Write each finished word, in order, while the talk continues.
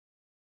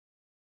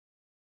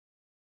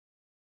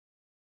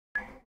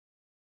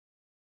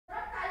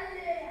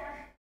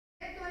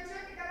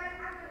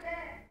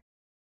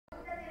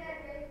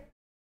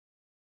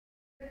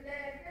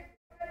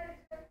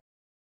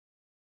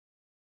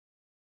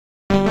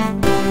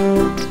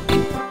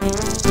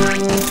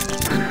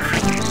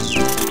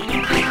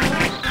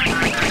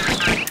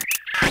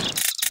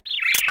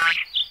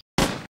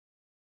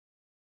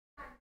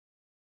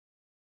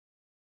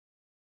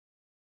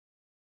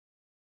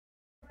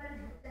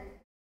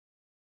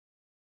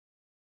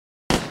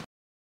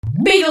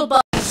beetle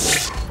bug.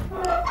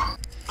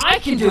 I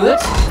can do it.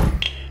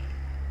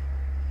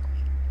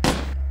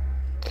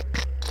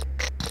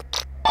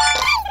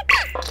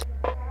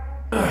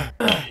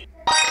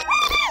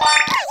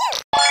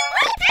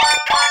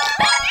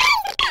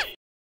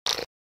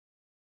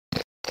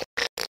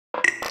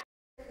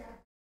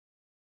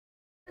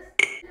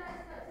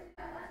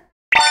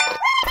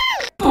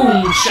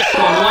 Boom, shaka,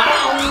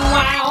 wow,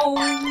 wow.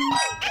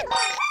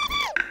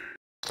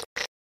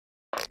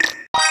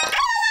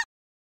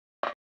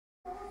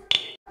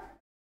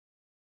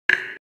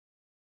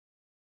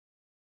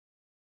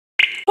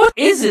 What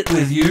is it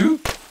with you?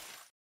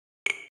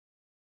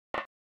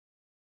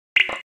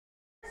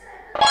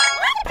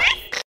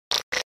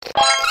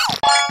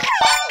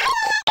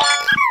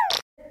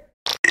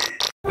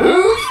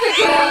 Who's the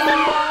king?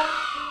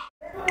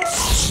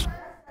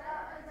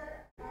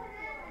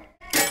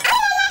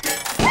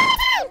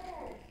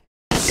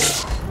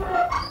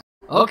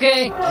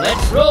 Okay,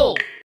 let's roll.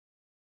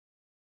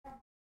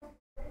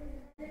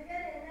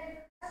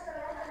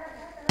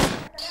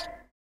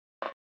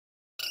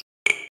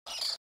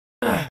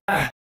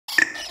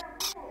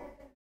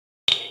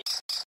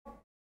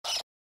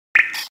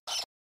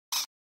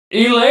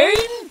 Elaine?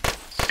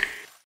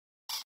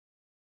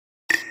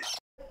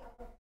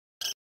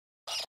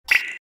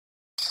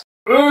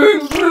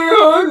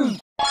 Adrian?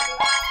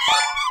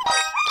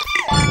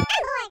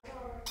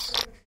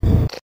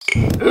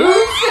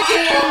 Who's the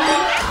king?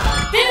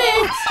 Did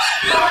it!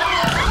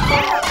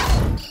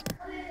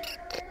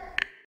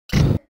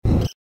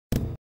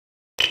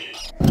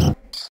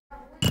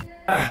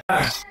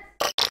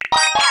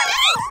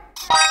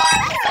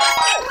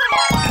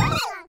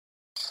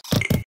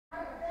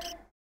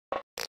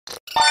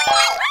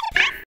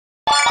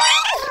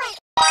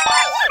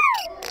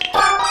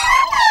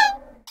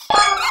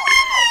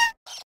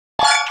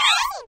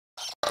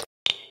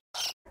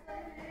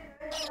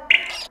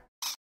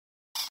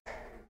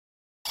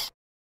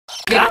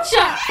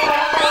 Gotcha!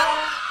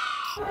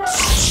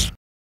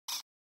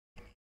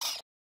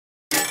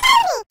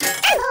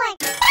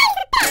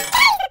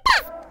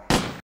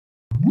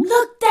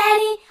 Look,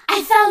 Daddy,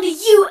 I found a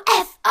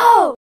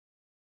UFO.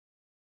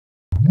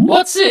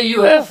 What's a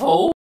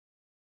UFO?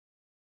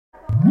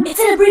 It's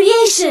an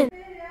abbreviation.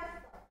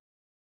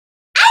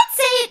 I'd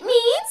say it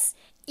means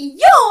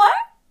you're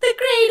the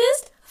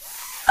greatest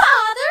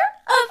father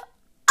of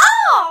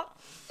all.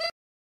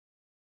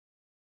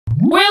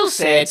 Well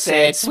said,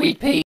 sweet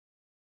pea.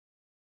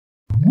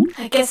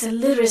 I guess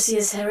illiteracy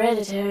is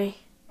hereditary.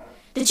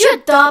 Did you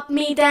adopt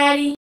me,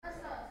 Daddy?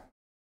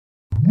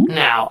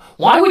 Now,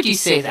 why would you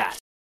say that?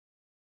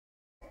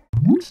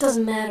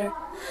 Doesn't matter.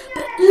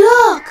 But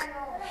look!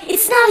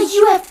 It's not a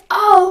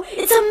UFO,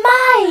 it's a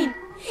mine!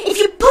 If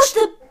you push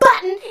the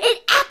button,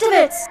 it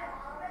activates!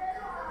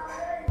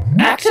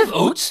 Active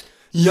oats?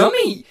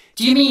 Yummy!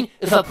 Do you mean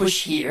if I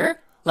push here?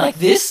 Like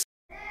this?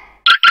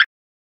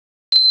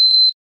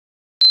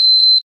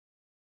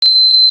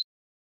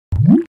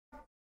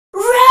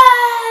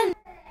 Run!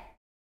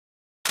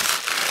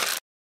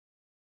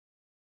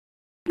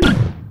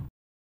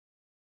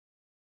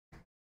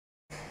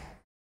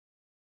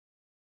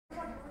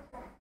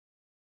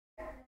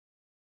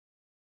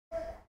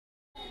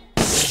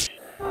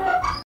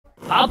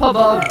 Papa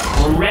Bug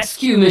on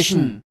rescue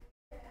mission.